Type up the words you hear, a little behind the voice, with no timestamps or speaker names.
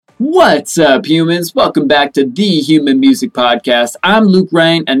What's up, humans? Welcome back to the Human Music Podcast. I'm Luke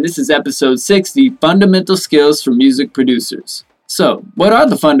Rain, and this is episode 60, Fundamental Skills for Music Producers. So, what are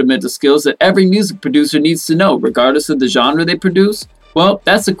the fundamental skills that every music producer needs to know, regardless of the genre they produce? Well,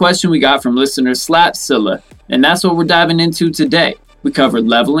 that's the question we got from listener Slapzilla, and that's what we're diving into today. We covered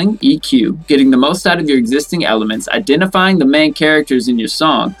leveling, EQ, getting the most out of your existing elements, identifying the main characters in your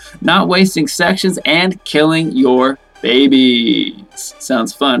song, not wasting sections, and killing your babies.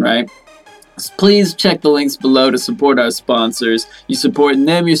 Sounds fun, right? Please check the links below to support our sponsors. You're supporting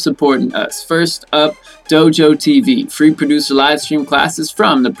them, you're supporting us. First up, Dojo TV, free producer live stream classes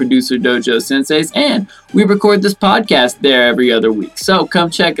from the Producer Dojo Senseis, and we record this podcast there every other week. So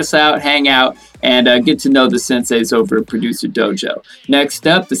come check us out, hang out, and get to know the senseis over at Producer Dojo. Next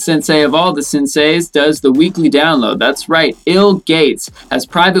up, the sensei of all the senseis does the weekly download. That's right, Ill Gates has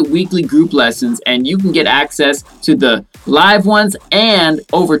private weekly group lessons, and you can get access to the live ones and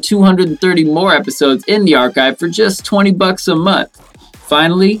over 230 more episodes in the archive for just $20 a month.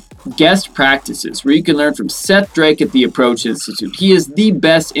 Finally, guest practices, where you can learn from Seth Drake at the Approach Institute. He is the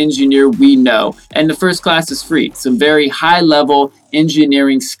best engineer we know, and the first class is free. Some very high-level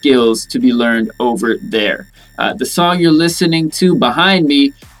engineering skills to be learned over there. The song you're listening to behind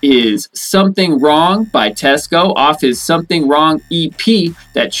me is Something Wrong by Tesco off his Something Wrong EP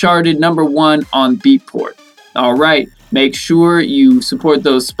that charted #1 on Beatport. All right, make sure you support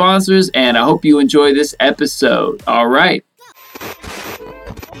those sponsors, and I hope you enjoy this episode. All right.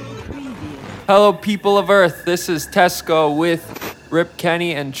 Hello, people of Earth. This is Tesco with Rip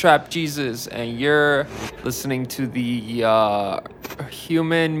Kenny and Trap Jesus, and you're listening to the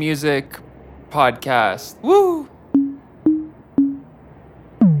Human Music Podcast. Woo!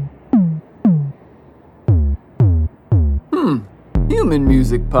 Human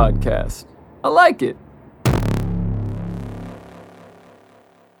Music Podcast. I like it.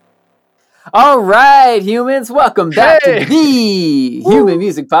 All right, humans, welcome back to the Human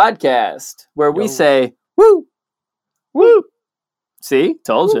Music Podcast, where we say, woo, woo. See,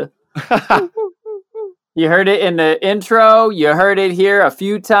 told you. You heard it in the intro. You heard it here a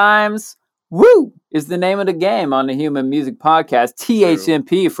few times. Woo is the name of the game on the Human Music Podcast.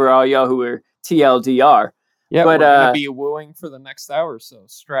 THMP for all y'all who are TLDR. Yeah, but, we're going to be wooing for the next hour or so.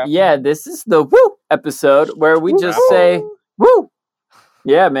 Strap in. This is the woo episode where we just say, woo.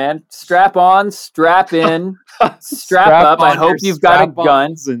 Yeah, man. Strap on, strap in, strap up. I hope you've got a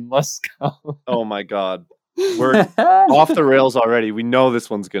gun. And let's go. Oh my God. We're off the rails already. We know this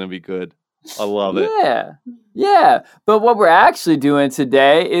one's going to be good. I love it. Yeah. But what we're actually doing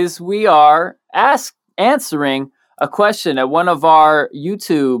today is we are answering a question that one of our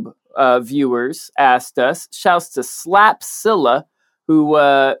YouTube viewers asked us. Shouts to Slapzilla,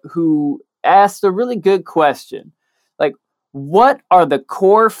 who asked a really good question. Like, what are the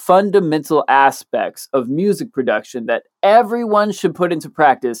core fundamental aspects of music production that everyone should put into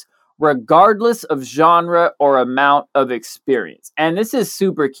practice, regardless of genre or amount of experience? And this is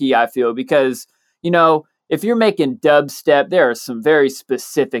super key, I feel, because, if you're making dubstep, there are some very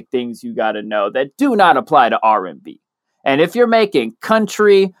specific things you got to know that do not apply to R&B. And if you're making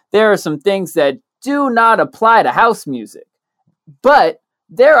country, there are some things that do not apply to house music. But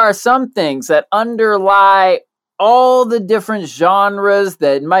there are some things that underlie all the different genres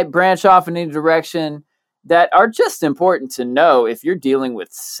that might branch off in any direction that are just important to know if you're dealing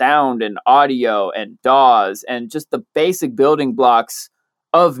with sound and audio and DAWs and just the basic building blocks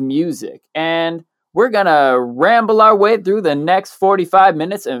of music. And we're going to ramble our way through the next 45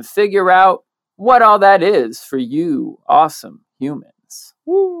 minutes and figure out what all that is for you awesome humans.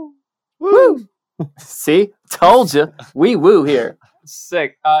 Woo! Woo! See? Told you. We woo here.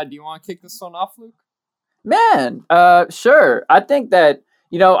 Sick. Do you want to kick this one off, Luke? Man, sure. I think that,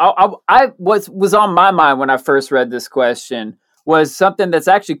 I was on my mind when I first read this question was something that's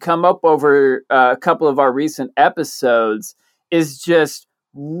actually come up over a couple of our recent episodes is just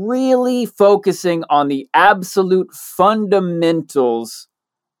really focusing on the absolute fundamentals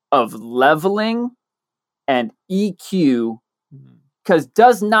of leveling and EQ, because it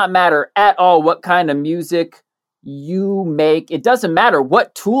does not matter at all what kind of music you make. It doesn't matter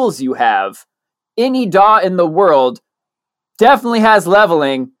what tools you have. Any DAW in the world definitely has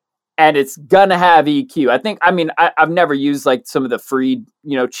leveling, and it's gonna have EQ. I've never used like some of the free,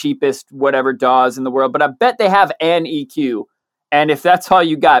 cheapest whatever DAWs in the world, but I bet they have an EQ. And if that's all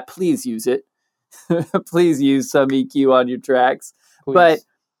you got, please use it. Please use some EQ on your tracks. Please. But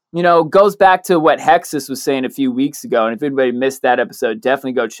goes back to what Hexus was saying a few weeks ago. And if anybody missed that episode,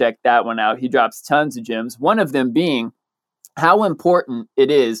 definitely go check that one out. He drops tons of gems. One of them being how important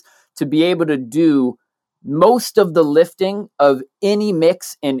it is to be able to do most of the lifting of any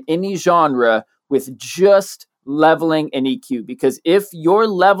mix in any genre with just leveling and EQ. Because if your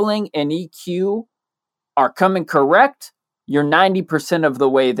leveling and EQ are coming correct, you're 90% of the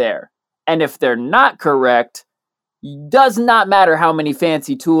way there. And if they're not correct, does not matter how many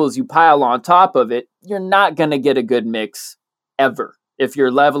fancy tools you pile on top of it, you're not going to get a good mix ever if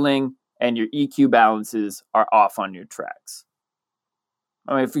your leveling and your EQ balances are off on your tracks.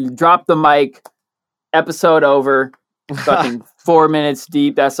 I mean, if you drop the mic, episode over, fucking 4 minutes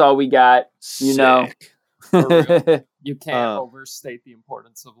deep, that's all we got, you know. For real. You can't overstate the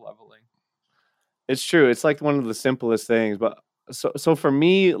importance of leveling. It's true. It's like one of the simplest things, but so for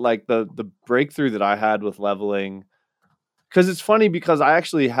me, like the breakthrough that I had with leveling, because it's funny because I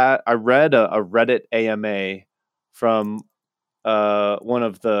read a Reddit AMA from one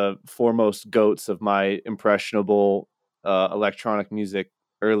of the foremost goats of my impressionable electronic music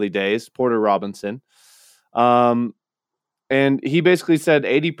early days, Porter Robinson. And he basically said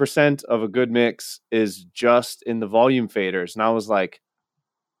 80% of a good mix is just in the volume faders. And I was like,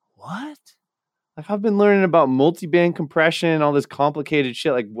 what? Like, I've been learning about multi-band compression, all this complicated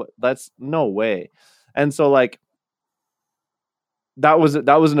shit. Like, what? That's no way. And so, like, that was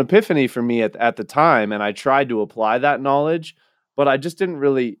an epiphany for me at the time, and I tried to apply that knowledge, but I just didn't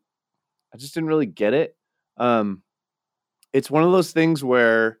really get it. It's one of those things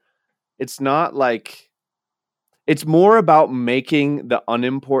where it's not like, it's more about making the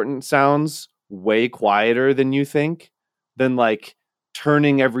unimportant sounds way quieter than you think, than like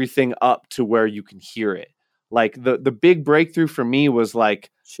turning everything up to where you can hear it. Like the big breakthrough for me was like,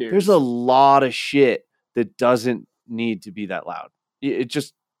 Cheers. There's a lot of shit that doesn't need to be that loud.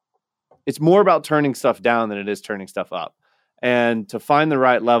 It's more about turning stuff down than it is turning stuff up. And to find the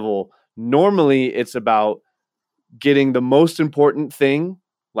right level, normally it's about getting the most important thing,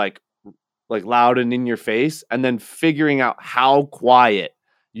 like loud and in your face, and then figuring out how quiet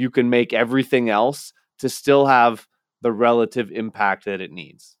you can make everything else to still have the relative impact that it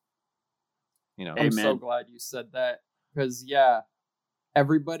needs. You know, I'm so glad you said that, because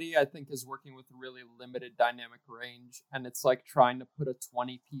everybody I think is working with really limited dynamic range, and it's like trying to put a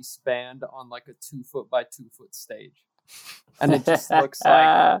 20-piece band on like a 2-foot by 2-foot stage, and it just looks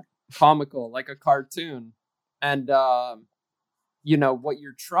like comical, like a cartoon. And you know what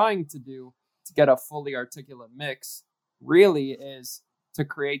you're trying to do to get a fully articulate mix really is to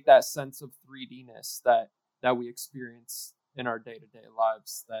create that sense of 3D-ness that we experience in our day-to-day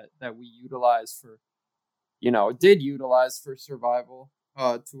lives, that we utilize for, did utilize for survival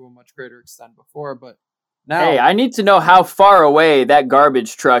to a much greater extent before. But now, hey, I need to know how far away that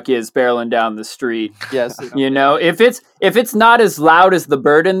garbage truck is barreling down the street. Yes, if it's not as loud as the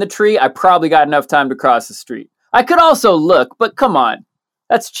bird in the tree, I probably got enough time to cross the street. I could also look, but come on,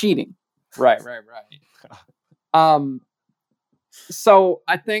 that's cheating. Right. So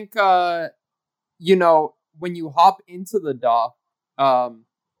I think when you hop into the DAW,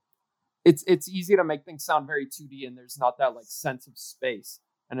 it's easy to make things sound very 2D, and there's not that like sense of space,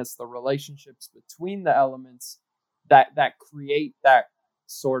 and it's the relationships between the elements that create that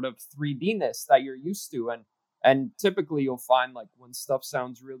sort of 3D-ness that you're used to. And typically you'll find, like, when stuff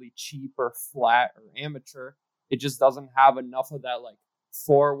sounds really cheap or flat or amateur, it just doesn't have enough of that like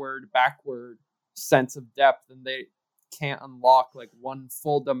forward, backward sense of depth, and they can't unlock like one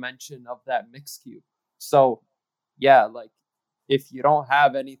full dimension of that mix cube. So yeah, like if you don't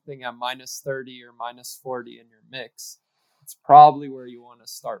have anything at -30 or -40 in your mix, it's probably where you want to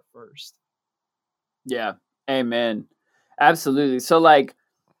start first. Yeah, amen. Absolutely. So like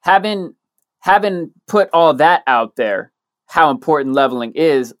having put all that out there, how important leveling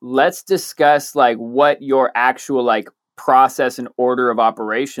is, let's discuss like what your actual like process and order of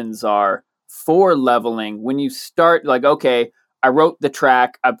operations are for leveling. When you start, like, okay, I wrote the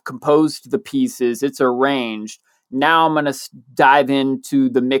track, I've composed the pieces, it's arranged. Now I'm going to dive into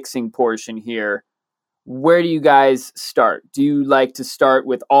the mixing portion here. Where do you guys start? Do you like to start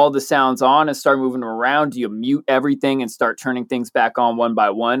with all the sounds on and start moving them around? Do you mute everything and start turning things back on one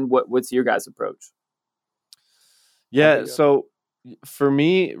by one? What's your guys' approach? Yeah, so for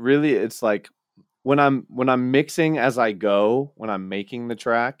me, really, it's like when I'm mixing as I go, when I'm making the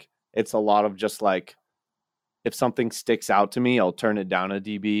track, it's a lot of just like, if something sticks out to me, I'll turn it down a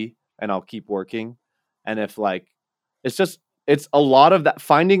dB and I'll keep working. And if like, it's a lot of that,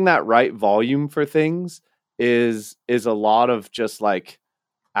 finding that right volume for things is a lot of just like,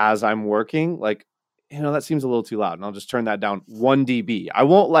 as I'm working, like, that seems a little too loud, and I'll just turn that down 1 dB. I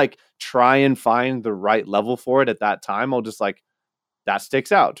won't like try and find the right level for it at that time. I'll just like, that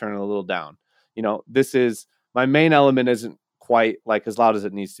sticks out, turn it a little down. This is my main element isn't quite like as loud as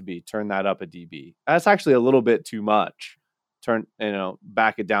it needs to be. Turn that up a dB. That's actually a little bit too much.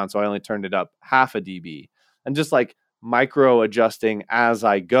 Back it down. So I only turned it up half a dB, and just like micro adjusting as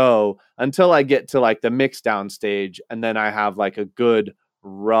I go until I get to like the mix down stage. And then I have like a good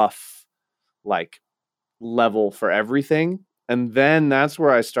rough like level for everything. And then that's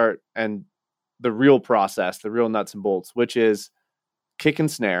where I start and the real process, the real nuts and bolts, which is kick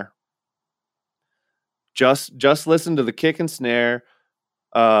and snare. Just listen to the kick and snare,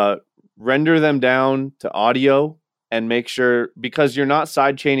 render them down to audio, and make sure, because you're not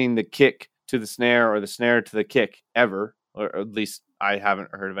side chaining the kick to the snare or the snare to the kick ever, or at least I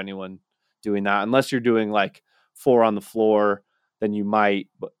haven't heard of anyone doing that, unless you're doing like 4 on the floor, then you might,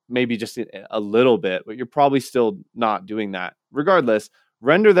 but maybe just a little bit, but you're probably still not doing that. Regardless,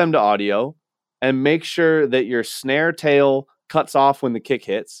 render them to audio and make sure that your snare tail cuts off when the kick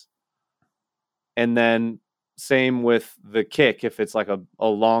hits. And then same with the kick. If it's like a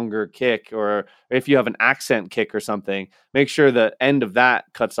longer kick, or if you have an accent kick or something, make sure the end of that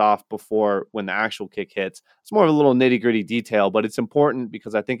cuts off before when the actual kick hits. It's more of a little nitty gritty detail, but it's important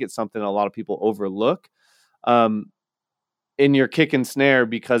because I think it's something a lot of people overlook in your kick and snare,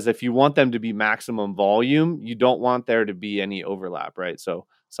 because if you want them to be maximum volume, you don't want there to be any overlap, right? So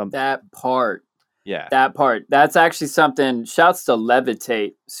that part. Yeah. That part. That's actually something. Shouts to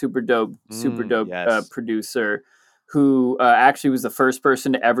Levitate, super dope yes. producer, who actually was the first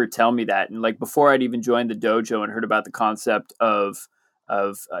person to ever tell me that. And like before I'd even joined the dojo and heard about the concept of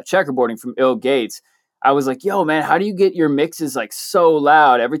checkerboarding from Ill Gates, I was like, yo, man, how do you get your mixes like so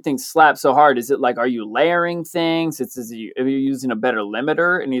loud? Everything slaps so hard. Is it like, are you layering things? Are you using a better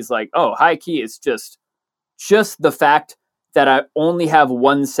limiter? And he's like, oh, high key, it's just the fact that I only have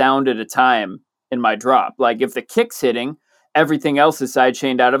one sound at a time in my drop. Like if the kick's hitting, everything else is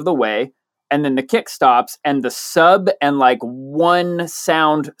sidechained out of the way, and then the kick stops, and the sub and like one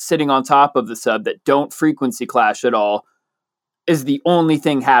sound sitting on top of the sub that don't frequency clash at all is the only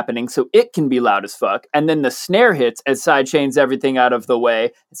thing happening, so it can be loud as fuck. And then the snare hits and sidechains everything out of the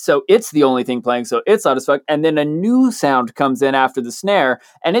way, so it's the only thing playing, so it's loud as fuck. And then a new sound comes in after the snare,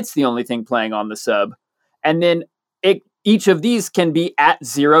 and it's the only thing playing on the sub. And then each of these can be at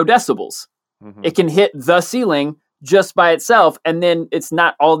 0 decibels. Mm-hmm. It can hit the ceiling just by itself, and then it's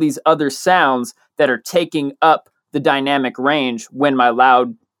not all these other sounds that are taking up the dynamic range when my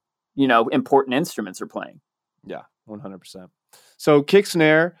loud, important instruments are playing. Yeah, 100%. So kick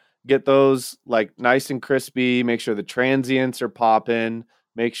snare, get those like nice and crispy, make sure the transients are popping,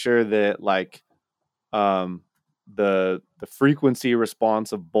 make sure that like the frequency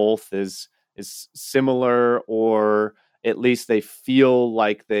response of both is similar, or at least they feel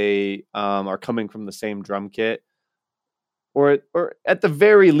like they are coming from the same drum kit, or at the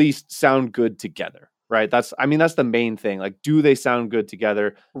very least sound good together, right? That's the main thing. Like, do they sound good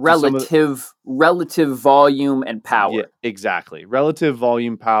together? Relative volume and power. Yeah, exactly. Relative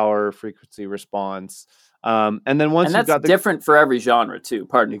volume, power, frequency response. And then once you've got different for every genre too.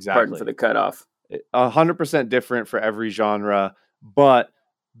 Pardon for the cutoff. 100% different for every genre, but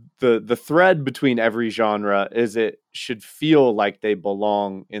the thread between every genre is it should feel like they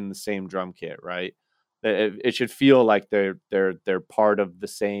belong in the same drum kit, right? It should feel like they're part of the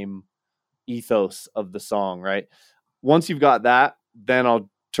same ethos of the song, right? Once you've got that, then I'll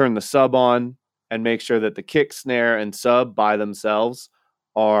turn the sub on and make sure that the kick, snare, and sub by themselves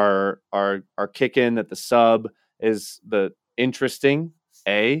are kicking, that the sub is the interesting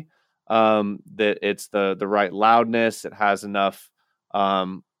that it's the right loudness, it has enough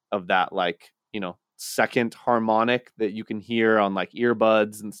of that, like, second harmonic that you can hear on like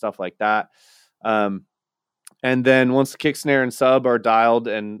earbuds and stuff like that. And then once the kick, snare, and sub are dialed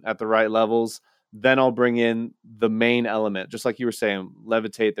and at the right levels, then I'll bring in the main element. Just like you were saying,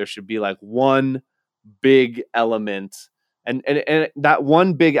 Levitate, there should be like one big element. And that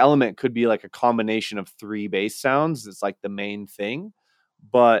one big element could be like a combination of 3 bass sounds. It's like the main thing.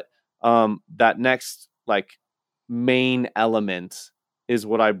 But that next like main element is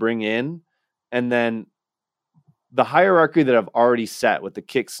what I bring in. And then the hierarchy that I've already set with the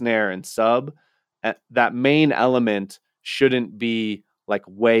kick, snare, and sub, that main element shouldn't be like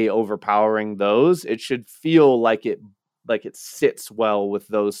way overpowering those. It should feel like it sits well with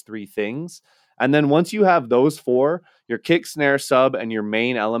those 3 things. And then once you have those 4, your kick, snare, sub, and your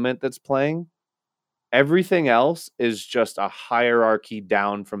main element that's playing, everything else is just a hierarchy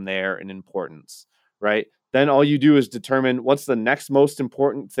down from there in importance, right? Then all you do is determine what's the next most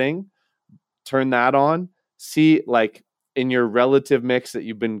important thing, turn that on, see like in your relative mix that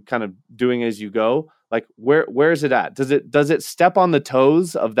you've been kind of doing as you go, like where is it at? Does it step on the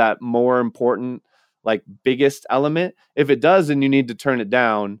toes of that more important like biggest element. If it does, then you need to turn it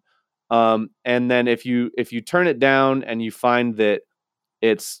down. And then if you turn it down and you find that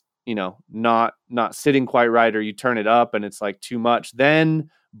it's, not sitting quite right, or you turn it up and it's like too much, then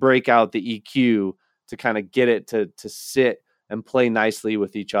break out the EQ to kind of get it to sit and play nicely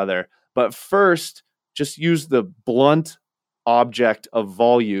with each other. But first, just use the blunt object of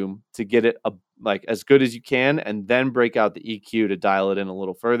volume to get it like as good as you can, and then break out the EQ to dial it in a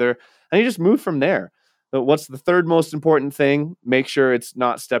little further. And you just move from there. But what's the third most important thing? Make sure it's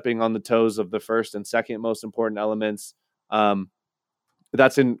not stepping on the toes of the first and second most important elements.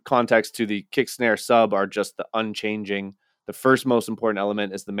 That's in context to the kick, snare, sub are just the unchanging. The first most important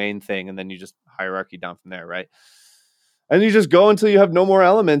element is the main thing, and then you just hierarchy down from there, right? And you just go until you have no more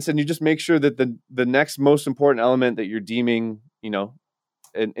elements, and you just make sure that the next most important element that you're deeming,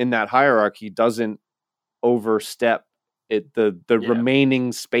 in that hierarchy doesn't overstep the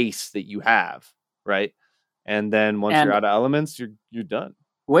remaining space that you have, right? And then once you're out of elements, you're done.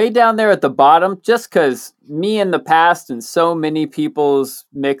 Way down there at the bottom, just because me in the past and so many people's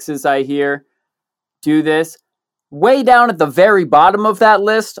mixes I hear do this, way down at the very bottom of that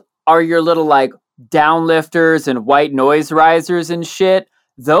list are your little like downlifters and white noise risers and shit.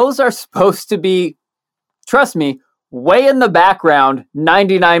 Those are supposed to be, trust me, way in the background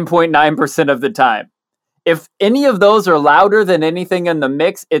 99.9% of the time. If any of those are louder than anything in the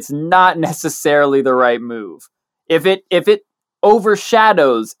mix, it's not necessarily the right move. If it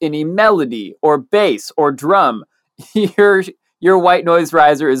overshadows any melody or bass or drum, your white noise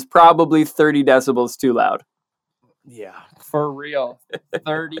riser is probably 30 decibels too loud. Yeah, for real.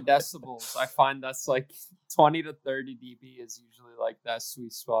 30 decibels. I find that's like 20 to 30 dB is usually like that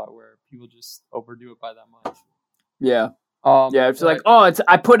sweet spot where people just overdo it by that much. Yeah. It's like,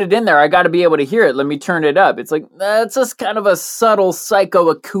 I put it in there. I got to be able to hear it. Let me turn it up. It's like, that's just kind of a subtle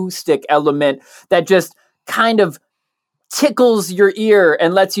psychoacoustic element that just kind of tickles your ear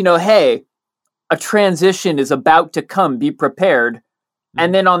and lets you know, hey, a transition is about to come. Be prepared. Mm-hmm.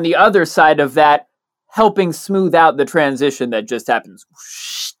 And then on the other side of that, helping smooth out the transition that just happens.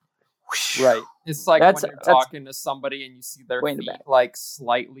 Right. It's like when you're talking to somebody and you see their feet like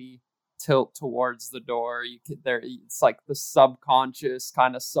slightly tilt towards the door. It's like the subconscious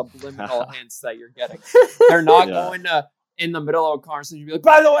kind of subliminal hints that you're getting. They're not going to, in the middle of a conversation, be like,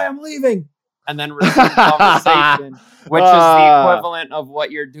 by the way, I'm leaving. And then resume conversation, which is the equivalent of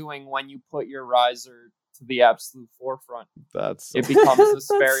what you're doing when you put your riser to the absolute forefront. It becomes this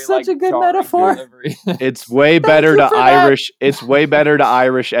very such a good metaphor. Delivery. It's way better to Irish. It's way better to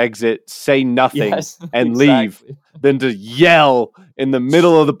Irish exit, say nothing, and leave than to yell in the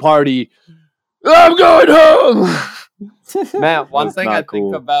middle of the party. I'm going home. Man, one thing I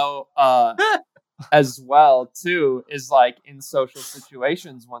think about as well too is like in social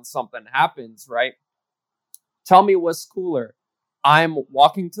situations when something happens, right? Tell me what's cooler. I'm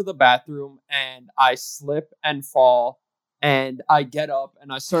walking to the bathroom and I slip and fall and I get up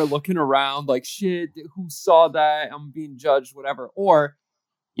and I start looking around like, shit, who saw that? I'm being judged, whatever. Or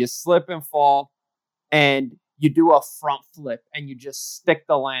you slip and fall and you do a front flip and you just stick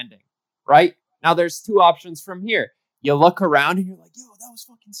the landing, right? Now there's two options from here. You look around and you're like, yo, that was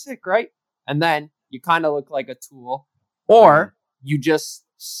fucking sick, right? And then you kind of look like a tool. Or you just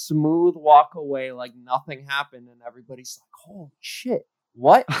smooth walk away like nothing happened and everybody's like, holy shit,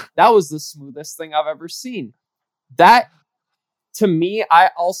 what? That was the smoothest thing I've ever seen. That, to me,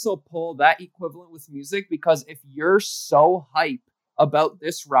 I also pull that equivalent with music, because if you're so hype about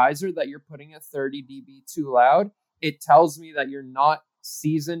this riser that you're putting at 30 dB too loud, it tells me that you're not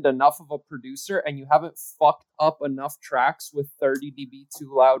seasoned enough of a producer and you haven't fucked up enough tracks with 30 dB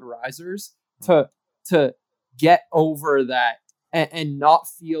too loud risers to get over that and not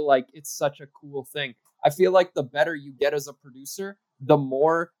feel like it's such a cool thing. I feel like the better you get as a producer, the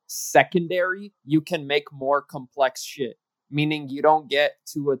more secondary you can make more complex shit. Meaning you don't get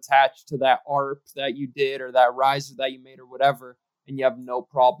too attached to that ARP that you did or that riser that you made or whatever, and you have no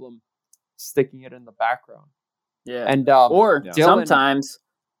problem sticking it in the background. Yeah. And sometimes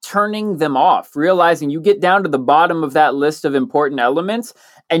turning them off, realizing you get down to the bottom of that list of important elements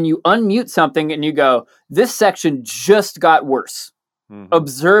and you unmute something and you go, this section just got worse,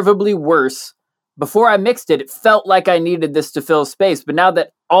 observably worse. Before I mixed it, it felt like I needed this to fill space. But now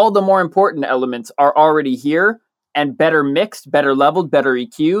that all the more important elements are already here and better mixed, better leveled, better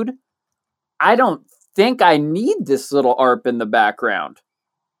EQ'd, I don't think I need this little ARP in the background.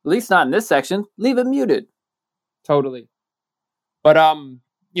 At least not in this section. Leave it muted. Totally. But,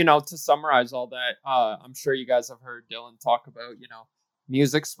 to summarize all that, I'm sure you guys have heard Dylan talk about,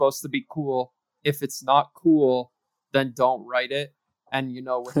 music's supposed to be cool. If it's not cool, then don't write it. And,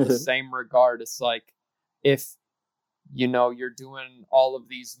 with the same regard, it's like, if you're doing all of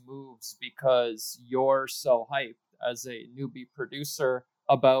these moves because you're so hyped as a newbie producer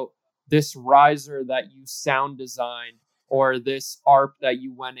about this riser that you sound designed, or this ARP that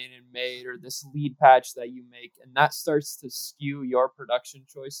you went in and made, or this lead patch that you make, and that starts to skew your production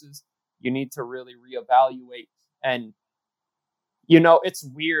choices, you need to really reevaluate. And it's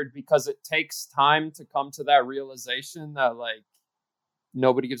weird because it takes time to come to that realization that like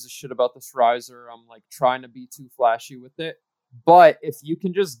nobody gives a shit about this riser. I'm like trying to be too flashy with it. But if you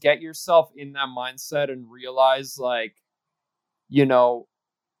can just get yourself in that mindset and realize like,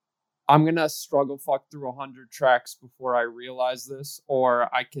 I'm going to struggle fuck through 100 tracks before I realize this,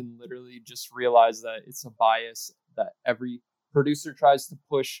 or I can literally just realize that it's a bias that every producer tries to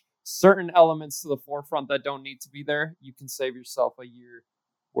push certain elements to the forefront that don't need to be there. You can save yourself a year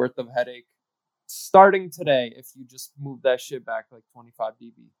worth of headache starting today if you just move that shit back like 25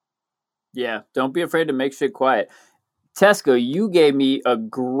 dB. Yeah, don't be afraid to make shit quiet. Tesco, you gave me a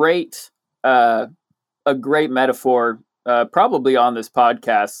great metaphor, probably on this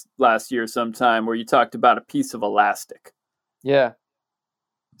podcast last year sometime, where you talked about a piece of elastic. Yeah.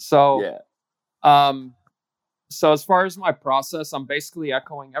 So, so as far as my process, I'm basically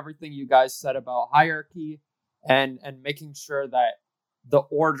echoing everything you guys said about hierarchy and making sure that the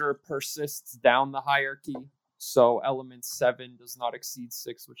order persists down the hierarchy. So element 7 does not exceed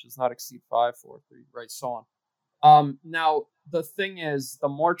 6, which does not exceed 5, 4, 3, right, so on. Now, the thing is, the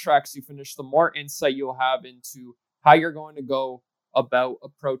more tracks you finish, the more insight you'll have into how you're going to go about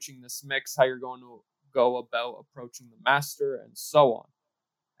approaching this mix, how you're going to go about approaching the master, and so on.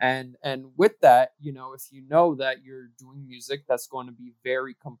 And with that, if you know that you're doing music that's going to be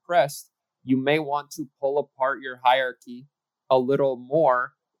very compressed, you may want to pull apart your hierarchy a little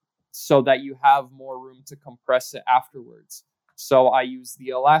more so that you have more room to compress it afterwards. So I use the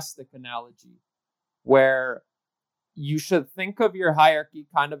elastic analogy, where you should think of your hierarchy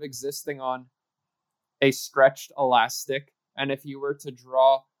kind of existing on a stretched elastic. And if you were to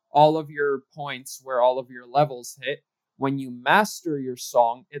draw all of your points where all of your levels hit, when you master your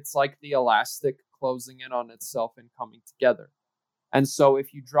song, it's like the elastic closing in on itself and coming together. And so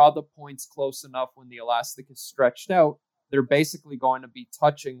if you draw the points close enough when the elastic is stretched out, they're basically going to be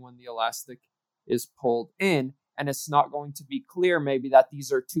touching when the elastic is pulled in. And it's not going to be clear maybe that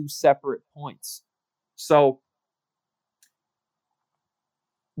these are two separate points. So,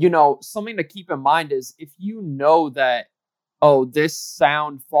 something to keep in mind is if you know that, this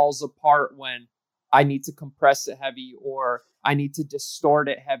sound falls apart when I need to compress it heavy, or I need to distort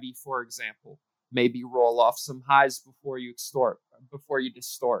it heavy, for example. Maybe roll off some highs before you distort,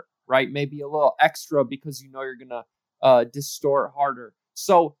 right? Maybe a little extra because you're going to distort harder.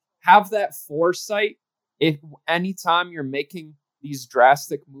 So have that foresight if anytime you're making these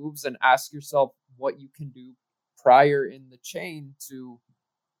drastic moves, and ask yourself what you can do prior in the chain to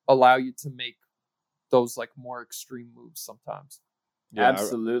allow you to make those like more extreme moves sometimes. Yeah,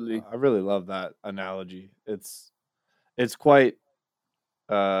 absolutely. I really love that analogy. It's quite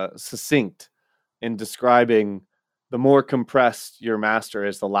succinct in describing the more compressed your master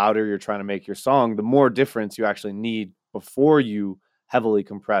is, the louder you're trying to make your song, the more difference you actually need before you heavily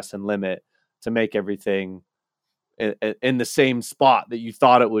compress and limit to make everything in the same spot that you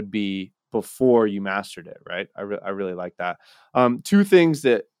thought it would be before you mastered it, right? I really like that. Two things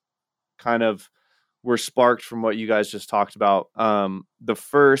that kind of were sparked from what you guys just talked about. The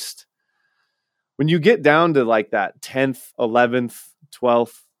first, when you get down to like that 10th, 11th,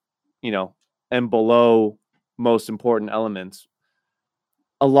 12th, and below most important elements,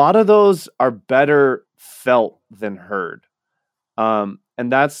 a lot of those are better felt than heard.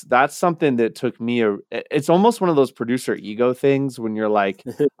 And that's something that took me it's almost one of those producer ego things when you're like,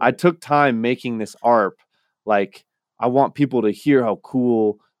 I took time making this ARP. Like, I want people to hear how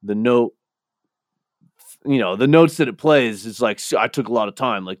cool the note, the notes that it plays is like, I took a lot of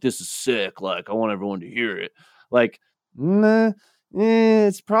time. Like, this is sick. Like, I want everyone to hear it. Like,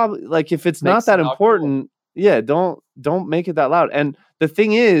 it's probably like, if it's not that important, cool. Don't make it that loud. And the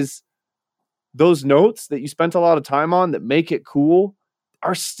thing is, those notes that you spent a lot of time on that make it cool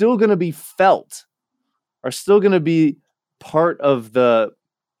are still going to be felt, are still going to be part of the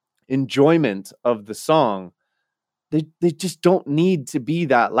enjoyment of the song. They just don't need to be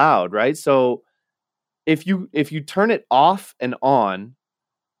that loud, right? So if you turn it off and on,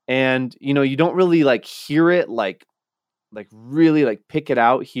 and you don't really like hear it, like really like pick it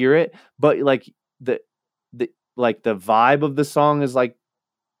out, hear it, but like the vibe of the song is like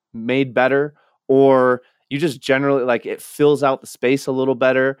made better, or you just generally like it fills out the space a little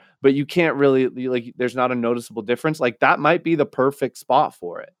better, but you can't really like, there's not a noticeable difference. Like, that might be the perfect spot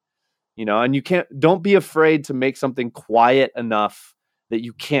for it. And don't be afraid to make something quiet enough that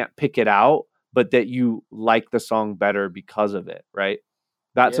you can't pick it out, but that you like the song better because of it, right?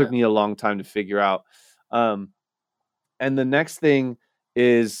 That took me a long time to figure out. And the next thing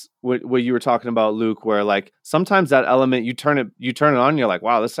is what you were talking about, Luke, where like sometimes that element, you turn it on, and you're like,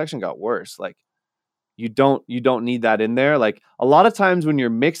 wow, this section got worse. Like you don't need that in there. Like a lot of times when you're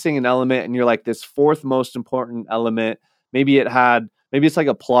mixing an element and you're like this fourth most important element, maybe it's like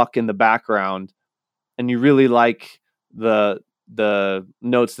a pluck in the background and you really like the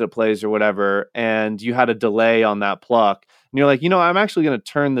notes that it plays or whatever, and you had a delay on that pluck, and you're like, I'm actually going to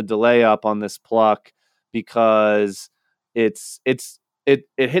turn the delay up on this pluck because it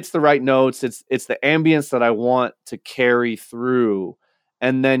hits the right notes. It's the ambience that I want to carry through.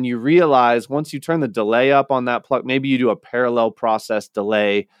 And then you realize once you turn the delay up on that pluck, maybe you do a parallel process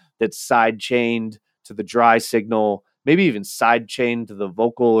delay that's side chained to the dry signal, maybe even side chained to the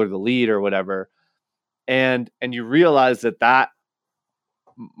vocal or the lead or whatever. And you realize that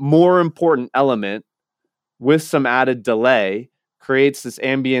more important element with some added delay creates this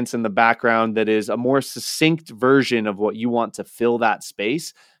ambience in the background that is a more succinct version of what you want to fill that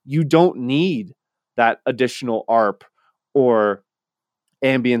space. You don't need that additional ARP or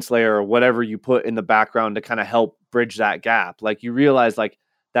ambience layer or whatever you put in the background to kind of help bridge that gap. Like you realize like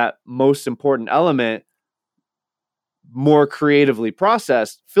that most important element, more creatively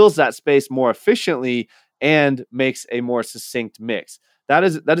processed, fills that space more efficiently and makes a more succinct mix. That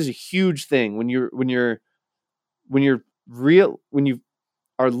is a huge thing when you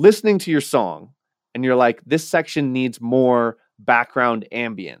are listening to your song and you're like, this section needs more background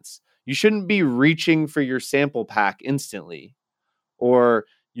ambience. You shouldn't be reaching for your sample pack instantly or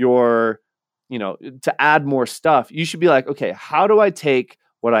to add more stuff. You should be like, okay, how do I take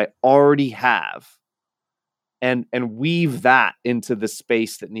what I already have and weave that into the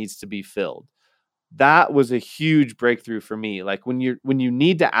space that needs to be filled? That was a huge breakthrough for me. Like when you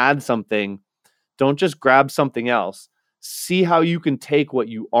need to add something, don't just grab something else. See how you can take what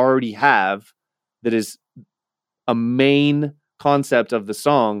you already have that is a main concept of the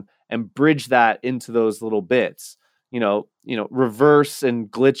song and bridge that into those little bits. Reverse and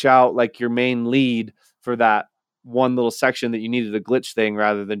glitch out like your main lead for that one little section that you needed a glitch thing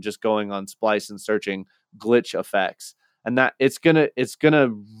rather than just going on Splice and searching glitch effects. And that it's gonna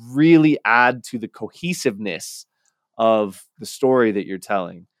really add to the cohesiveness of the story that you're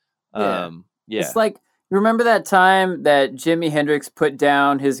telling. Yeah. It's like, remember that time that Jimi Hendrix put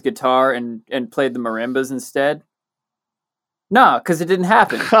down his guitar and played the marimbas instead? No, because it didn't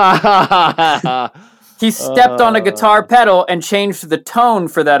happen. He stepped on a guitar pedal and changed the tone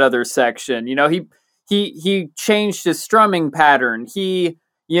for that other section. He changed his strumming pattern. He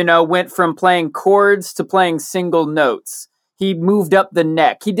went from playing chords to playing single notes. He moved up the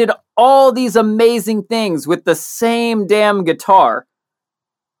neck. He did all these amazing things with the same damn guitar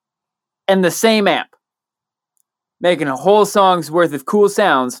and the same amp, making a whole song's worth of cool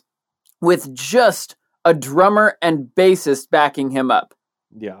sounds with just a drummer and bassist backing him up.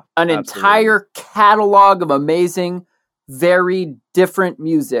 Yeah. An entire catalog of amazing, very different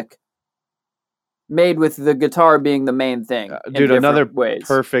music made with the guitar being the main thing. Dude, another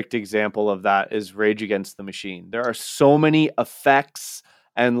perfect example of that is Rage Against the Machine. There are so many effects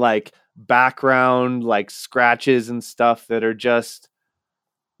and like background, like scratches and stuff that are just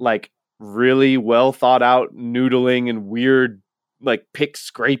like really well thought out noodling and weird, like pick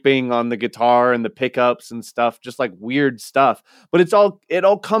scraping on the guitar and the pickups and stuff, just like weird stuff. But it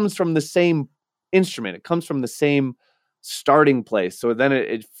all comes from the same instrument. It comes from the same starting place. So then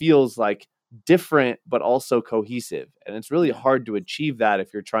it feels like different, but also cohesive. And it's really hard to achieve that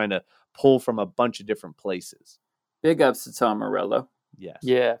if you're trying to pull from a bunch of different places. Big ups to Tom Morello. Yes.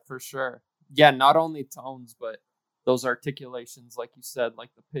 Yeah, for sure. Yeah, not only tones, but those articulations, like you said,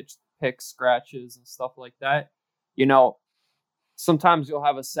 like the pitch, pick, scratches, and stuff like that. Sometimes you'll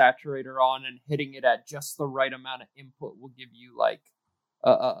have a saturator on and hitting it at just the right amount of input will give you like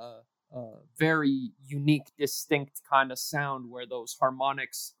a very unique, distinct kind of sound where those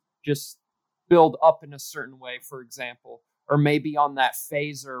harmonics just build up in a certain way, for example. Or maybe on that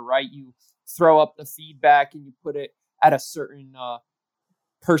phaser, right? You throw up the feedback and you put it at a certain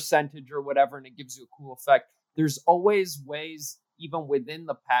percentage or whatever, and it gives you a cool effect. There's always ways, even within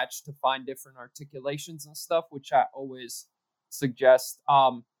the patch, to find different articulations and stuff, which I always suggest.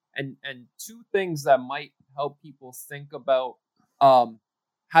 And two things that might help people think about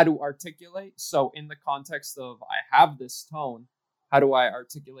how to articulate. So in the context of I have this tone, how do I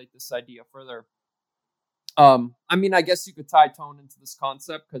articulate this idea further? I guess you could tie tone into this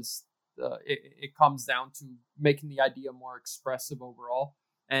concept because it comes down to making the idea more expressive overall.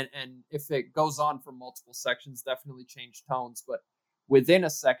 and if it goes on for multiple sections, definitely change tones, but within a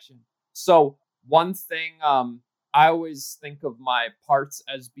section. So one thing, I always think of my parts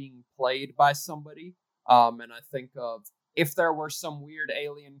as being played by somebody, and I think of if there were some weird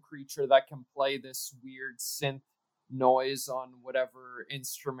alien creature that can play this weird synth noise on whatever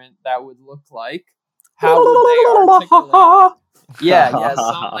instrument that would look like, how would they articulate? Yeah,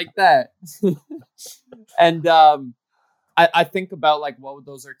 something like that. And I think about like what would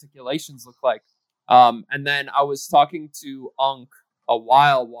those articulations look like. And then I was talking to Unk a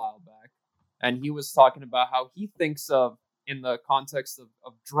while back, and he was talking about how he thinks of, in the context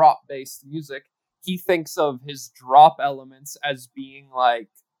of drop-based music, he thinks of his drop elements as being like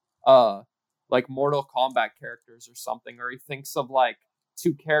Mortal Kombat characters or something, or he thinks of like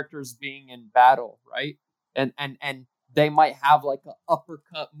two characters being in battle, right? And they might have like an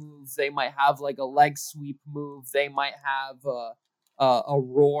uppercut move, they might have like a leg sweep move, they might have a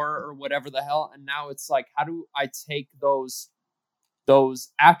roar or whatever the hell. And now it's like, how do I take those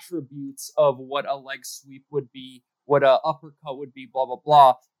attributes of what a leg sweep would be, what a uppercut would be, blah, blah,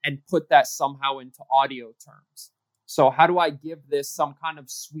 blah, and put that somehow into audio terms? So how do I give this some kind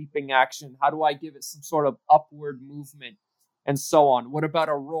of sweeping action? How do I give it some sort of upward movement and so on? What about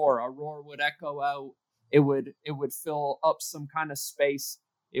a roar? A roar would echo out. It would fill up some kind of space.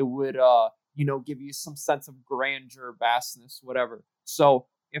 It would, give you some sense of grandeur, vastness, whatever. So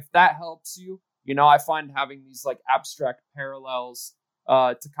if that helps you, I find having these like abstract parallels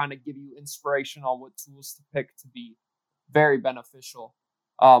to kind of give you inspiration on what tools to pick to be very beneficial.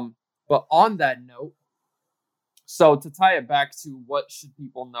 But on that note, so to tie it back to what should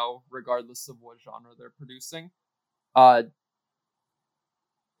people know, regardless of what genre they're producing,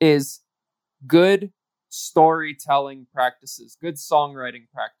 is good storytelling practices, good songwriting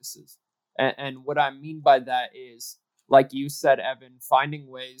practices. And what I mean by that is, like you said, Evan, finding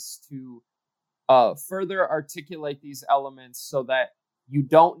ways to further articulate these elements so that you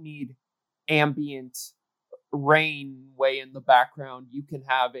don't need ambient rain way in the background. You can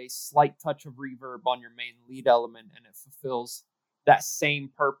have a slight touch of reverb on your main lead element, and it fulfills that same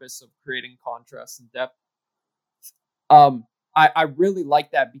purpose of creating contrast and depth. I really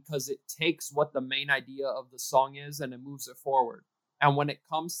like that because it takes what the main idea of the song is and it moves it forward. And when it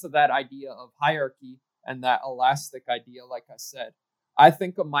comes to that idea of hierarchy and that elastic idea, like I said, I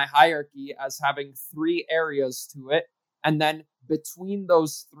think of my hierarchy as having 3 areas to it. And then between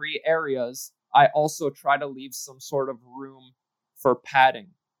those 3 areas, I also try to leave some sort of room for padding.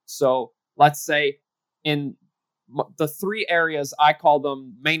 So let's say in the 3 areas, I call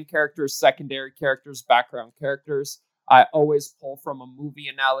them main characters, secondary characters, background characters. I always pull from a movie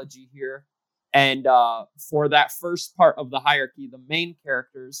analogy here. And for that first part of the hierarchy, the main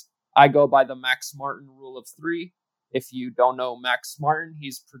characters, I go by the Max Martin rule of 3. If you don't know Max Martin,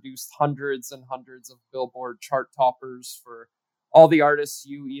 he's produced hundreds and hundreds of Billboard chart toppers for all the artists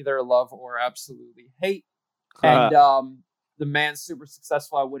you either love or absolutely hate. And the man's super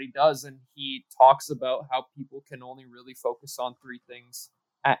successful at what he does. And he talks about how people can only really focus on 3 things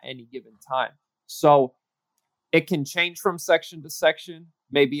at any given time. So it can change from section to section.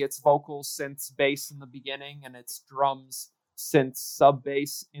 Maybe it's vocals, synths, bass in the beginning, and it's drums, synths, sub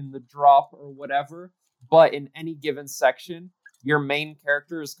bass in the drop or whatever. But in any given section, your main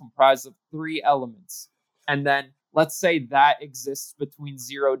character is comprised of 3 elements. And then let's say that exists between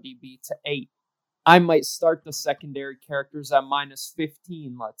 0 dB to 8. I might start the secondary characters at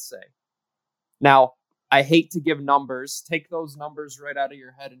 -15, let's say. Now, I hate to give numbers. Take those numbers right out of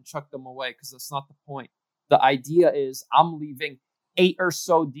your head and chuck them away because that's not the point. The idea is I'm leaving 8 or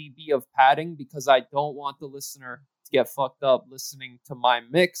so dB of padding because I don't want the listener to get fucked up listening to my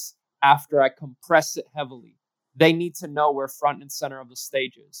mix after I compress it heavily. They need to know where front and center of the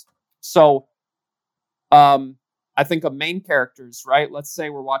stage is. So, I think of main characters, right? Let's say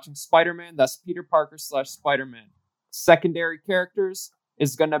we're watching Spider-Man. That's Peter Parker / Spider-Man. Secondary characters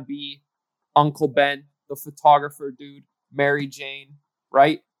is going to be Uncle Ben, the photographer dude, Mary Jane,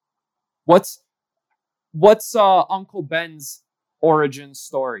 right? What's Uncle Ben's origin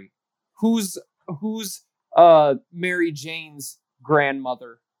story? Who's Mary Jane's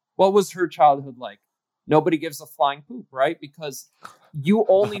grandmother? What was her childhood like? Nobody gives a flying poop, right? Because you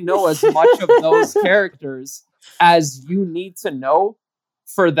only know as much of those characters as you need to know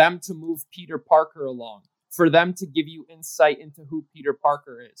for them to move Peter Parker along, for them to give you insight into who Peter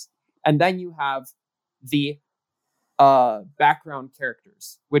Parker is. And then you have the background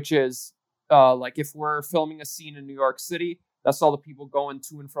characters, which is like if we're filming a scene in New York City, that's all the people going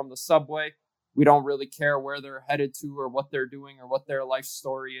to and from the subway. We don't really care where they're headed to or what they're doing or what their life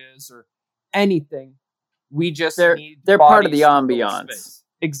story is or anything. We just they're part of the ambiance.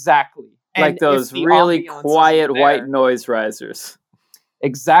 Exactly. Like And if those the really ambiance quiet isn't white there- noise risers.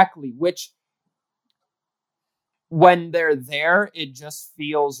 Exactly. Which, when they're there, it just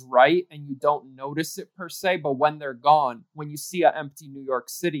feels right and you don't notice it per se. But when they're gone, when you see an empty New York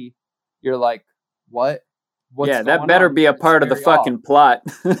City, you're like, what? What's Yeah, that going better on be here? a part of the It's very fucking off. plot.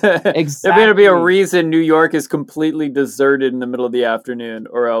 There better be a Exactly. reason New York is completely deserted in the middle of the afternoon,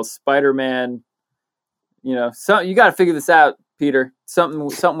 or else Spider-Man, you got to figure this out, Peter.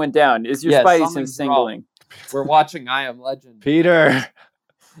 Something went down. Is your Yeah, Spidey sense something's tingling? We're watching I Am Legend. Peter,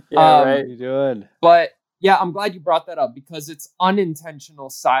 Yeah, Um, right. what are you doing? But yeah, I'm glad you brought that up because it's unintentional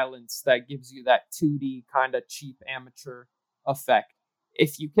silence that gives you that 2D kind of cheap amateur effect.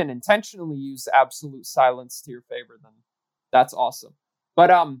 If you can intentionally use absolute silence to your favor, then that's awesome. But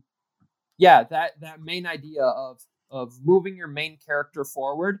yeah, that main idea of moving your main character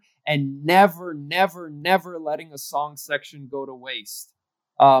forward and never letting a song section go to waste.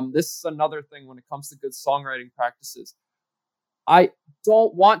 This is another thing when it comes to good songwriting practices. I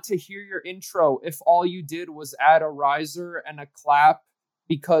don't want to hear your intro if all you did was add a riser and a clap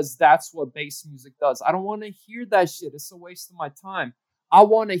because that's what bass music does. I don't want to hear that shit. It's a waste of my time. I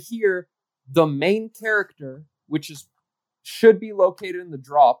want to hear the main character, which should be located in the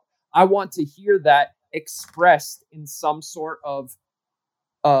drop. I want to hear that expressed in some sort of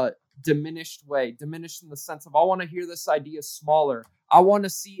diminished way. Diminished in the sense of I want to hear this idea smaller. I want to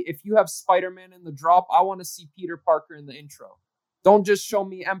see, if you have Spider-Man in the drop, I want to see Peter Parker in the intro. Don't just show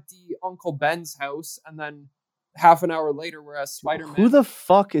me empty Uncle Ben's house and then half an hour later we're at Spider-Man. Who the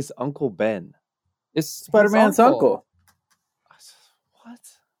fuck is Uncle Ben? It's Spider-Man's his uncle. What?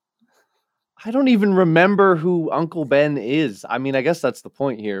 I don't even remember who Uncle Ben is. I mean, I guess that's the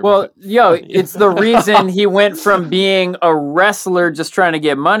point here. Well, but- it's the reason he went from being a wrestler just trying to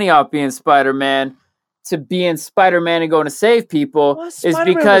get money off being Spider-Man to being Spider-Man and going to save people What? is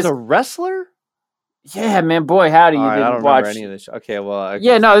Spider-Man because was a wrestler? yeah, man, boy, howdy, you All right, I didn't don't watch. remember any of this. Okay, well, I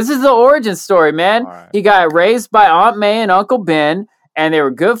Yeah, guess- no, this is the origin story, man. All right. He got raised by Aunt May and Uncle Ben, and they were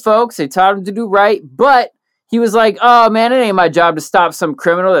good folks. They taught him to do right, but he was like, oh, man, it ain't my job to stop some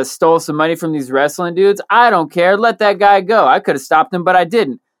criminal that stole some money from these wrestling dudes. I don't care. Let that guy go. I could have stopped him, but I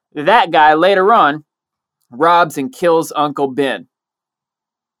didn't. That guy, later on, robs and kills Uncle Ben.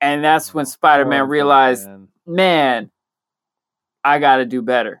 And that's when Spider-Man Poor Uncle realized, Ben. man, I got to do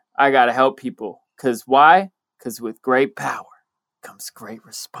better. I got to help people. Because why? Because with great power comes great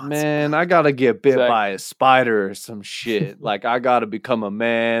responsibility. Man, I gotta get bit Exactly. by a spider or some shit. Like I gotta become a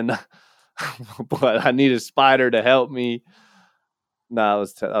man, but I need a spider to help me. No,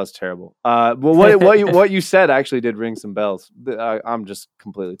 that was terrible. Well, what you said actually did ring some bells. I'm just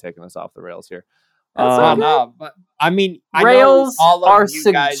completely taking us off the rails here. That's Oh, okay. no, but I mean, I know Rails all of are you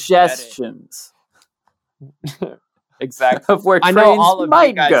guys get it. suggestions Exactly. of where I trains know all of you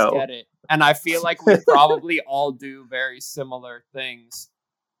might guys go. get it. And I feel like we probably all do very similar things.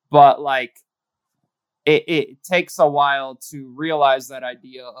 But like it takes a while to realize that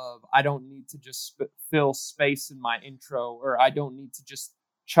idea of I don't need to just fill space in my intro, or I don't need to just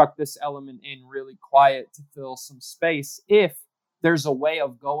chuck this element in really quiet to fill some space. If there's a way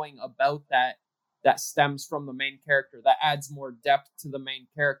of going about that stems from the main character, that adds more depth to the main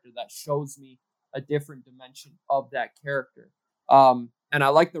character, that shows me a different dimension of that character. And I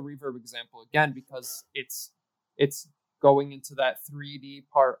like the reverb example again because it's going into that 3D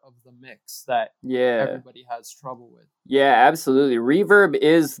part of the mix that Yeah. everybody has trouble with. Yeah, absolutely. Reverb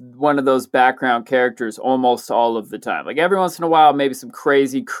is one of those background characters almost all of the time. Like every once in a while, maybe some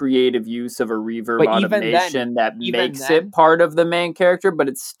crazy creative use of a reverb But even then- automation that even makes then- it part of the main character, but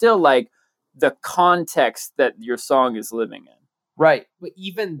it's still like the context that your song is living in. Right. But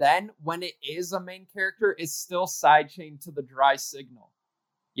even then, when it is a main character, it's still sidechained to the dry signal.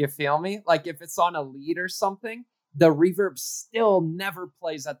 You feel me? Like if it's on a lead or something, the reverb still never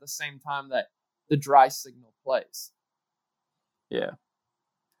plays at the same time that the dry signal plays. Yeah.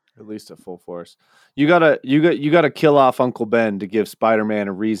 At least at full force. You gotta kill off Uncle Ben to give Spider-Man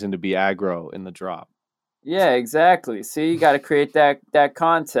a reason to be aggro in the drop. Yeah, exactly. See, you got to create that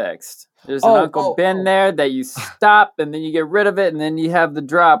context. There's an Uncle Ben there that you stop, and then you get rid of it, and then you have the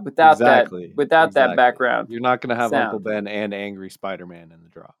drop without that background. You're not gonna have sound. Uncle Ben and angry Spider-Man in the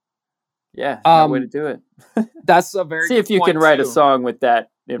drop. Yeah, no way to do it. That's a very See good if you point, can write a too. song with that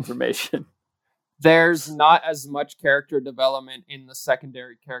information. There's not as much character development in the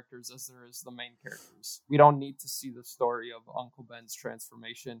secondary characters as there is the main characters. We don't need to see the story of Uncle Ben's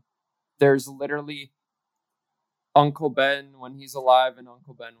transformation. There's literally Uncle Ben when he's alive and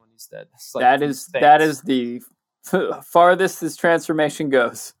Uncle Ben when he's dead. It's like that these is things. the farthest this transformation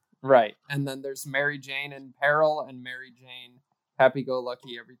goes. Right. And then there's Mary Jane in peril and Mary Jane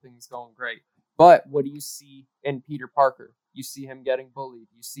happy-go-lucky, everything's going great. But what do you see in Peter Parker? You see him getting bullied.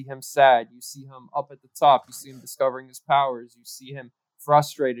 You see him sad. You see him up at the top. You see him discovering his powers. You see him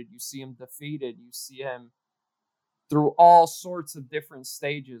frustrated. You see him defeated. You see him through all sorts of different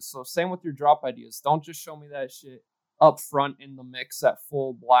stages. So same with your drop ideas. Don't just show me that shit up front in the mix at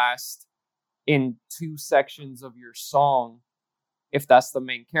full blast in 2 sections of your song, if that's the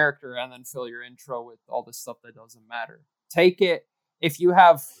main character, and then fill your intro with all the stuff that doesn't matter. Take it. If you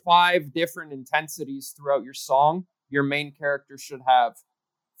have 5 different intensities throughout your song, your main character should have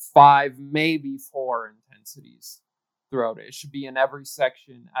 5, maybe 4 intensities throughout it. It should be in every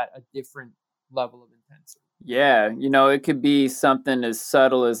section at a different level of intensity. Yeah, it could be something as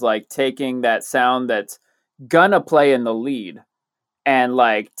subtle as like taking that sound that's gonna play in the lead and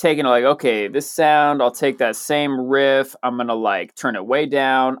like taking it like, okay, this sound, I'll take that same riff, I'm gonna like turn it way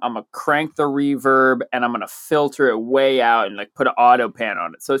down, I'm gonna crank the reverb, and I'm gonna filter it way out and like put an auto pan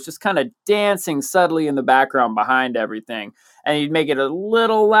on it. So it's just kind of dancing subtly in the background behind everything. And you'd make it a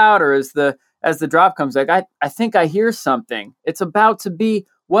little louder as the drop comes. Like, I think I hear something. It's about to be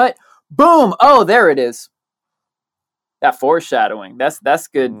what? Boom! Oh, there it is. That foreshadowing. That's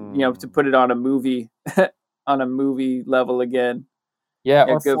good. To put it on a movie on a movie level again. Yeah,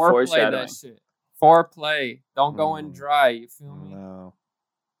 or good foreplay that shit. Foreplay. Don't go in dry. You feel me? No.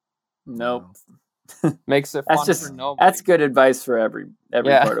 Nope. Makes it fun for nobody. That's good advice for every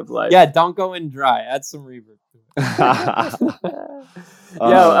part of life. Yeah, don't go in dry. Add some reverb to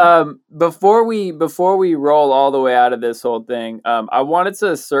it. Before we roll all the way out of this whole thing, I wanted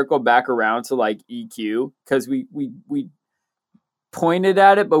to circle back around to like EQ, because we pointed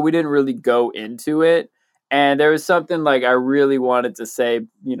at it, but we didn't really go into it. And there was something like I really wanted to say,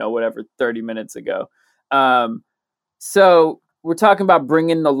 30 minutes ago. So we're talking about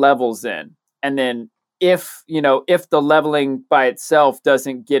bringing the levels in. And then if the leveling by itself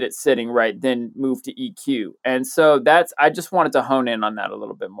doesn't get it sitting right, then move to EQ. And so I just wanted to hone in on that a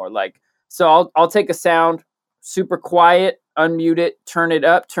little bit more. Like, so I'll take a sound, super quiet, unmute it, turn it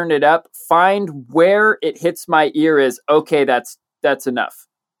up, find where it hits my ear is, okay, that's enough.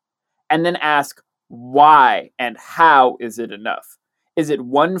 And then ask, why and how is it enough? Is it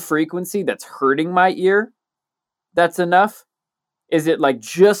one frequency that's hurting my ear that's enough? Is it like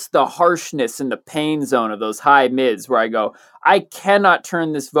just the harshness and the pain zone of those high mids where I go, I cannot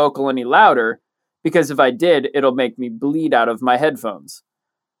turn this vocal any louder, because if I did, it'll make me bleed out of my headphones?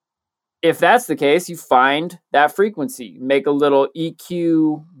 If that's the case, you find that frequency, make a little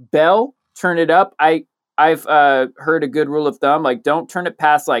EQ bell, turn it up. I've heard a good rule of thumb, like don't turn it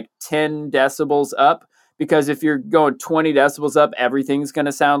past like 10 decibels up, because if you're going 20 decibels up, everything's going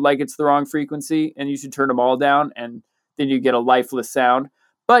to sound like it's the wrong frequency, and you should turn them all down, and then you get a lifeless sound.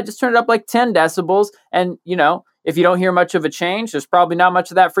 But just turn it up like 10 decibels, and if you don't hear much of a change, there's probably not much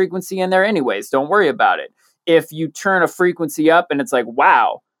of that frequency in there anyways. Don't worry about it. If you turn a frequency up and it's like,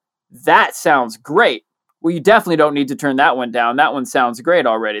 wow, that sounds great, well, you definitely don't need to turn that one down. That one sounds great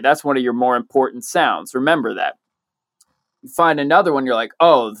already. That's one of your more important sounds. Remember that. You find another one, you're like,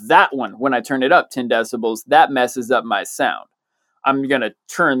 oh, that one, when I turn it up 10 decibels, that messes up my sound. I'm going to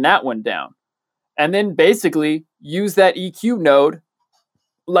turn that one down. And then basically use that EQ node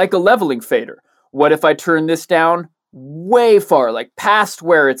like a leveling fader. What if I turn this down way far, like past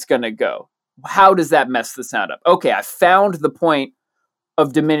where it's going to go? How does that mess the sound up? Okay, I found the point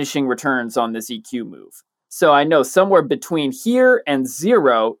of diminishing returns on this EQ move. So I know somewhere between here and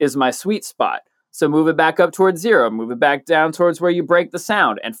 0 is my sweet spot. So move it back up towards 0, move it back down towards where you break the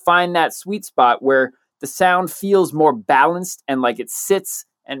sound, and find that sweet spot where the sound feels more balanced and like it sits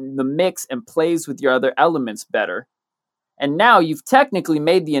and the mix and plays with your other elements better. And now you've technically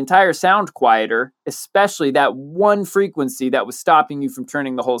made the entire sound quieter, especially that one frequency that was stopping you from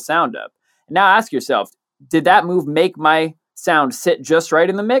turning the whole sound up. And now ask yourself, did that move make my sound sit just right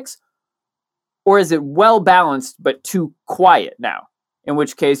in the mix? Or is it well balanced but too quiet now? In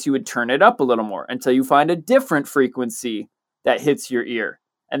which case you would turn it up a little more until you find a different frequency that hits your ear.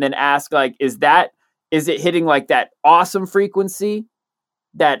 And then ask, like, is it hitting like that awesome frequency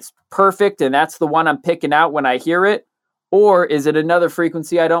that's perfect and that's the one I'm picking out when I hear it? Or is it another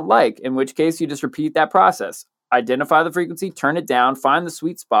frequency I don't like? In which case you just repeat that process. Identify the frequency, turn it down, find the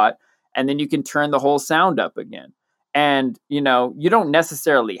sweet spot, and then you can turn the whole sound up again. And, you don't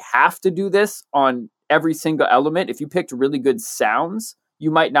necessarily have to do this on every single element. If you picked really good sounds,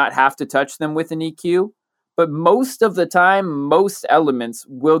 you might not have to touch them with an EQ. But most of the time, most elements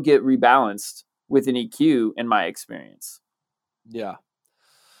will get rebalanced with an EQ, in my experience. Yeah.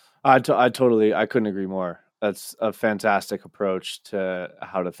 I couldn't agree more. That's a fantastic approach to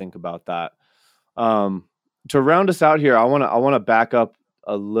how to think about that. to round us out here, I want to back up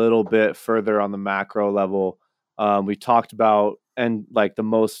a little bit further on the macro level. We talked about and like the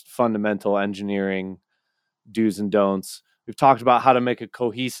most fundamental engineering do's and don'ts. We've talked about how to make a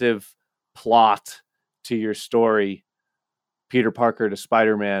cohesive plot to your story, Peter Parker to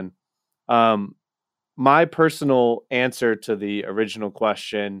Spider-Man. My personal answer to the original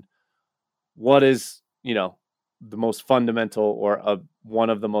question, what is, the most fundamental or one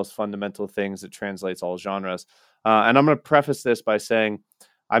of the most fundamental things that translates all genres? And I'm going to preface this by saying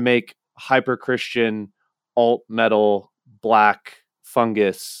I make hyper Christian, alt metal, black,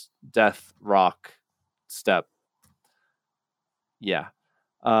 fungus, death rock step. Yeah.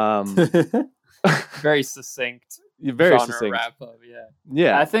 Very succinct. Very genre succinct. wrap up,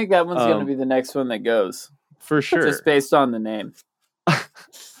 Yeah. I think that one's going to be the next one that goes. For sure. Just based on the name.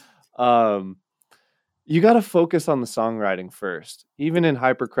 You got to focus on the songwriting first. Even in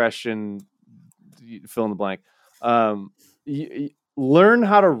hyper Christian, fill in the blank. Learn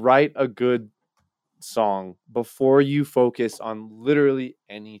how to write a good song before you focus on literally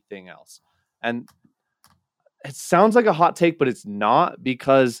anything else. And it sounds like a hot take, but it's not,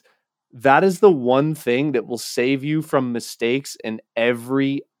 because that is the one thing that will save you from mistakes in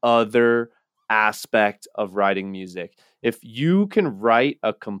every other aspect of writing music. If you can write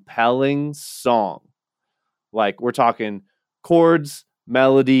a compelling song, like we're talking chords,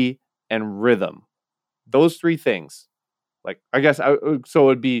 melody, and rhythm, those three things, so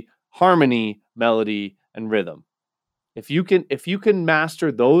it'd be harmony, melody, and rhythm. If you can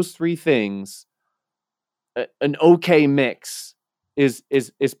master those three things, an okay mix is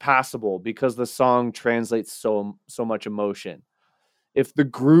passable, because the song translates so much emotion. If the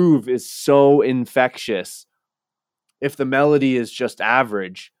groove is so infectious, if the melody is just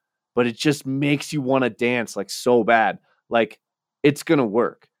average, but it just makes you want to dance like so bad, like it's going to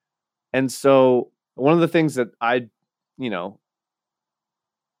work. And so one of the things that I,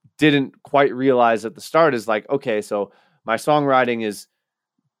 didn't quite realize at the start is like, okay, so my songwriting is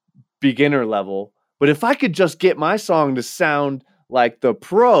beginner level, but if I could just get my song to sound like the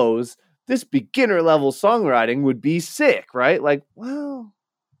pros, this beginner level songwriting would be sick, right? Like, well,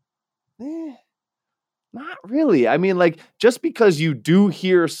 not really. I mean, like, just because you do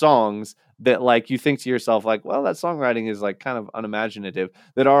hear songs that like you think to yourself, like, well, that songwriting is like kind of unimaginative,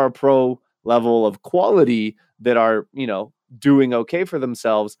 that are a pro level of quality, that are, doing okay for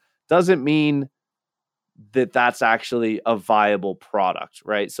themselves, doesn't mean that that's actually a viable product,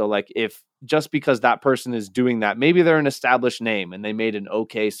 right? So like, if just because that person is doing that, maybe they're an established name and they made an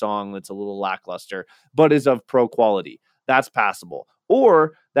okay song that's a little lackluster, but is of pro quality, that's passable.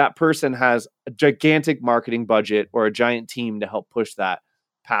 Or that person has a gigantic marketing budget or a giant team to help push that,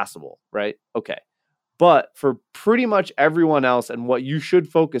 passable, right? Okay. But for pretty much everyone else, and what you should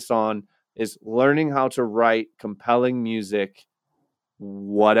focus on is learning how to write compelling music,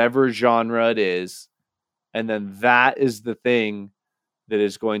 whatever genre it is. And then that is the thing that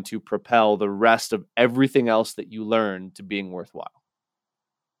is going to propel the rest of everything else that you learn to being worthwhile.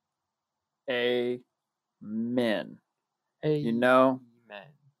 Amen. Amen.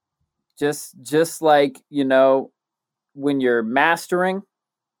 Just like, when you're mastering,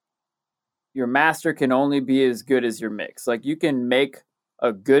 your master can only be as good as your mix. Like, you can make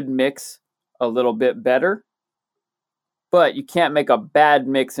a good mix a little bit better, but you can't make a bad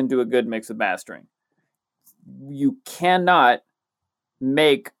mix into a good mix of mastering. You cannot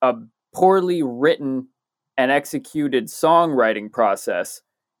make a poorly written and executed songwriting process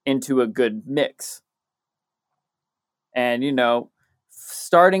into a good mix. And,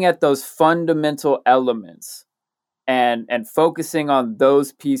 starting at those fundamental elements and focusing on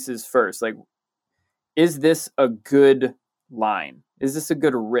those pieces first. Like, is this a good line? Is this a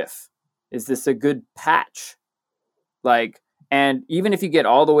good riff? Is this a good patch? Like, and even if you get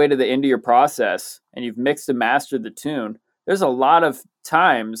all the way to the end of your process and you've mixed and mastered the tune, there's a lot of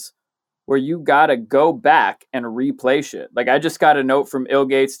times where you got to go back and replay shit. Like, I just got a note from Ill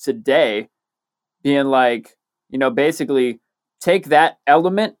Gates today being like, basically take that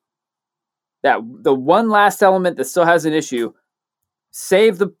element, that the one last element that still has an issue,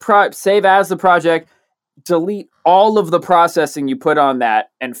 save as the project, delete all of the processing you put on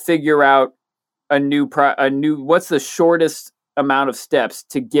that, and figure out a new what's the shortest amount of steps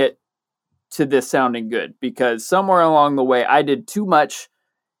to get to this sounding good, because somewhere along the way I did too much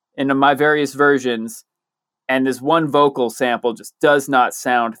in my various versions, and this one vocal sample just does not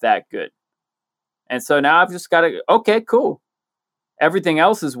sound that good. And so now I've just got to, okay, cool. Everything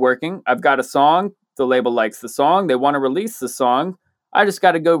else is working. I've got a song. The label likes the song. They want to release the song. I just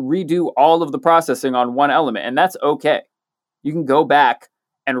got to go redo all of the processing on one element, and that's okay. You can go back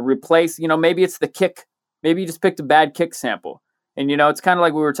and replace, maybe it's the kick Maybe you just picked a bad kick sample. And, you know, it's kind of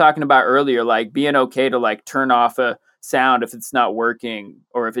like we were talking about earlier, like being okay to like turn off a sound if it's not working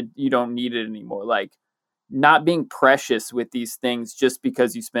or if you don't need it anymore. Like not being precious with these things just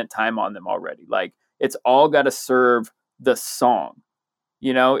because you spent time on them already. Like it's all got to serve the song.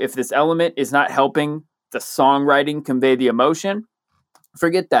 You know, if this element is not helping the songwriting convey the emotion,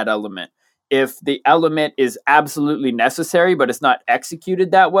 forget that element. If the element is absolutely necessary, but it's not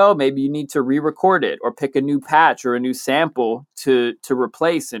executed that well, maybe you need to re-record it or pick a new patch or a new sample to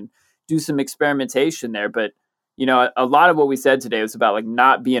replace and do some experimentation there. But, you know, a lot of what we said today was about like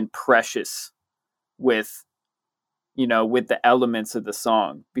not being precious with, you know, with the elements of the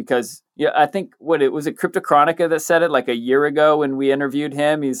song. Because yeah, I think it was Cryptochronica that said it like a year ago when we interviewed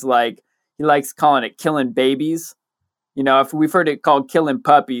him. He's like, he likes calling it killing babies. You know, if we've heard it called killing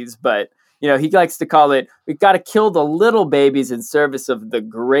puppies, but you know, he likes to call it, we got to kill the little babies in service of the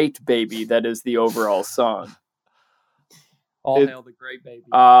great baby that is the overall song. All hail the great baby.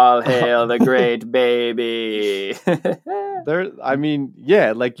 All hail the great baby. I mean,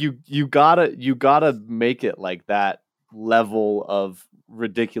 yeah, like you gotta make it like that level of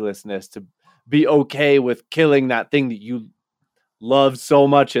ridiculousness to be okay with killing that thing that you love so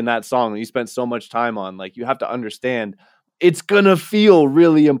much in that song that you spent so much time on. Like you have to understand it's gonna feel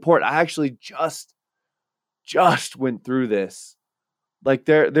really important. I actually just went through this. Like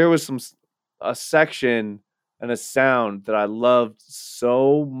there was a section and a sound that I loved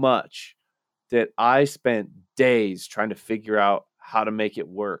so much that I spent days trying to figure out how to make it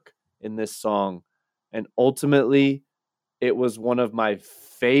work in this song. And ultimately, it was one of my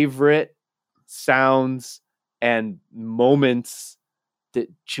favorite sounds and moments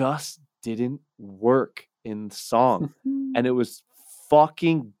that just didn't work in the song. And it was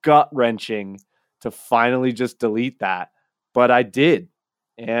fucking gut-wrenching to finally just delete that. But I did.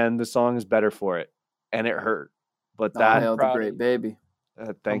 And the song is better for it. And it hurt. But that... All hail the great baby.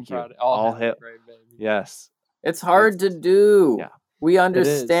 Thank you. All hail. Great baby. Yes. It's hard to do. Yeah. We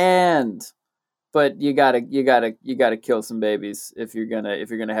understand. But you gotta kill some babies if you're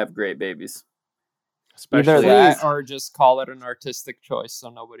gonna have great babies. Either Especially that or just call it an artistic choice so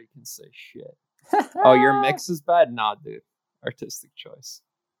nobody can say shit. Oh, your mix is bad? Nah, dude. Artistic choice.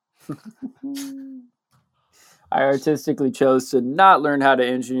 I artistically chose to not learn how to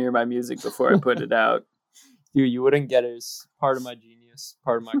engineer my music before I put it out. Dude, you wouldn't get it. It's part of my genius,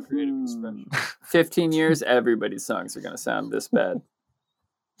 part of my creative expression. 15 years, everybody's songs are going to sound this bad.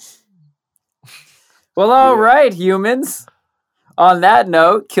 Well, all right, humans. On that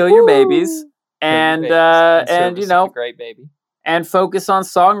note, kill your babies. And you know, great baby. And focus on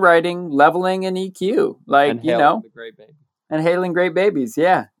songwriting, leveling, and EQ. Like, and you know, the great baby. And hailing great babies.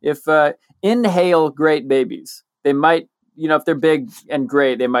 Yeah. If inhale great babies, they might, you know, if they're big and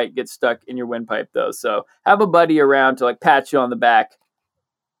great, they might get stuck in your windpipe though. So have a buddy around to like pat you on the back,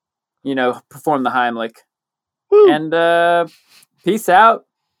 you know, perform the Heimlich. Woo. And peace out.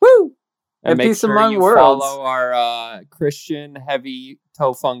 Woo. And make peace sure among you worlds. Follow our Christian heavy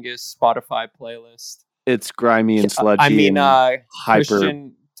toe fungus Spotify playlist. It's grimy and sludgy. I mean, hyper,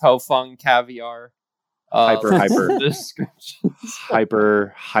 Christian toe fung caviar. Hyper descriptions.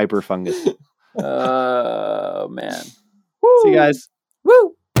 hyper fungus. Oh man. See you guys.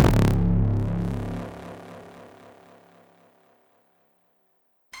 Woo.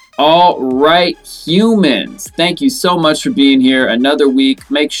 All right, humans. Thank you so much for being here another week.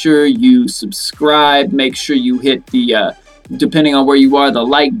 Make sure you subscribe. Make sure you hit the, depending on where you are, the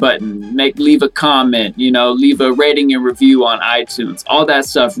like button. Leave a comment, you know, leave a rating and review on iTunes. All that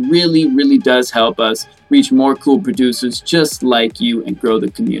stuff really, really does help us reach more cool producers just like you and grow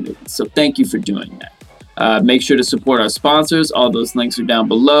the community. So thank you for doing that. Make sure to support our sponsors. All those links are down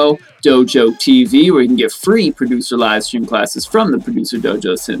below. Dojo TV, where you can get free producer live stream classes from the Producer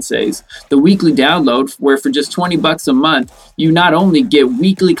Dojo Senseis. The weekly download, where for just $20 a month, you not only get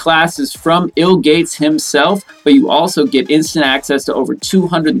weekly classes from Ill Gates himself, but you also get instant access to over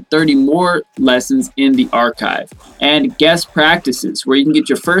 230 more lessons in the archive. And guest practices, where you can get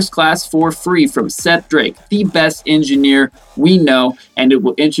your first class for free from Seth Drake, the best engineer we know, and it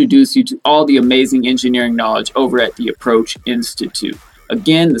will introduce you to all the amazing engineering knowledge over at the Approach Institute.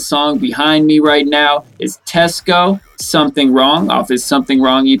 Again, the song behind me right now is Tesco, Something Wrong, off his Something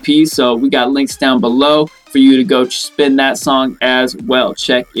Wrong EP. So we got links down below for you to go spin that song as well.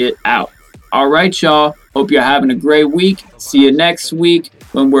 Check it out. All right, y'all. Hope you're having a great week. See you next week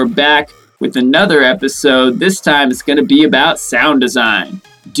when we're back with another episode. This time it's going to be about sound design.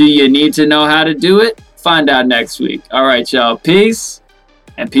 Do you need to know how to do it? Find out next week. All right, y'all. Peace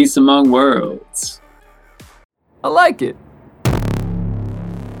and peace among worlds. I like it.